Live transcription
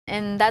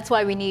and that's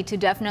why we need to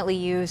definitely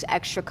use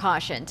extra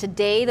caution.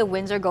 Today, the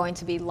winds are going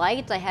to be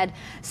light. I had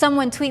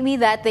someone tweet me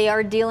that they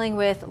are dealing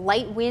with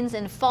light winds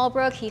in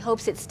Fallbrook. He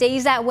hopes it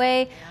stays that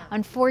way.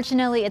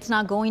 Unfortunately, it's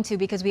not going to,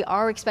 because we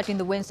are expecting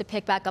the winds to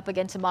pick back up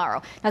again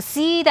tomorrow. Now,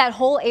 see that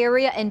whole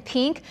area in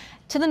pink?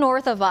 To the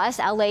north of us,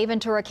 LA,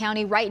 Ventura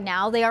County, right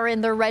now, they are in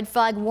their red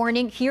flag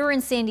warning. Here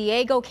in San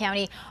Diego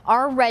County,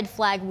 our red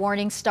flag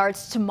warning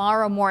starts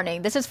tomorrow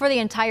morning. This is for the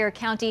entire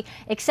county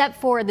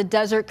except for the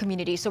desert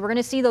community. So we're going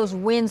to see those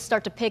winds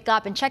start to pick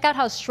up, and check out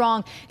how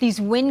strong these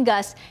wind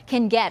gusts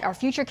can get. Our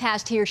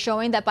futurecast here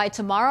showing that by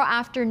tomorrow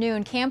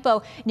afternoon,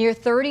 Campo near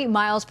 30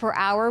 miles per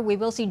hour. We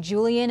will see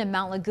Julian and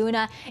Mount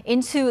Laguna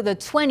into the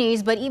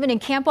 20s, but even in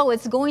Campo,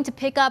 it's going to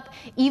pick up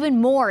even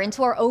more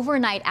into our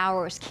overnight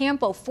hours.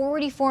 Campo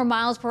 44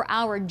 miles per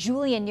hour,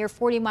 Julian near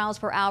 40 miles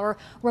per hour,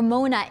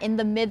 Ramona in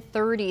the mid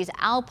 30s,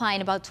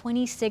 Alpine about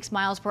 26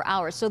 miles per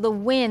hour. So the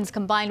winds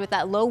combined with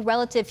that low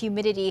relative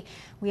humidity,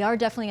 we are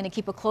definitely going to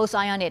keep a close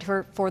eye on it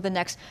for the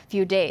next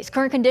few days.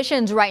 Current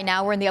conditions right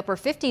now, we're in the upper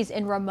 50s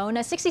in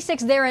Ramona,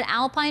 66 there in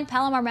Alpine,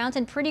 Palomar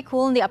Mountain, pretty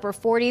cool in the upper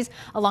 40s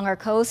along our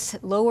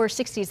coast, lower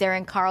 60s there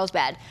in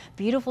Carlsbad.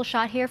 Beautiful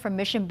shot here from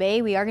Mission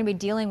Bay. We are going to be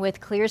dealing with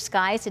clear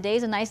skies.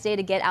 Today's a nice day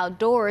to get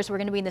outdoors. We're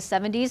going to be in the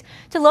 70s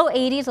to low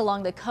 80s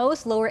along the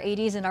coast, lower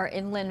 80s in our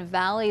inland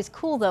valleys.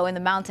 Cool though in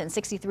the mountains,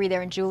 63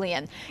 there in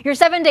Julian. Your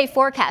 7-day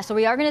forecast. So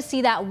we are going to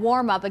see that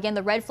warm up. Again,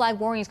 the red flag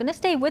warning is going to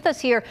stay with us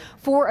here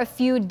for a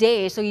few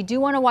days. So you do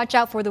want to watch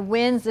out for the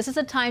winds. This is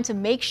a time to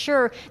make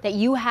sure that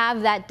you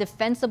have that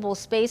defensible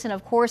space and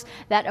of course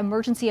that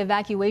emergency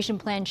evacuation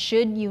plan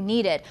should you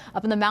need it.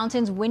 Up in the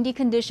mountains, windy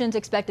conditions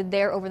expected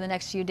there over the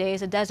next few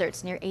days. The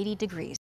deserts near 80 degrees.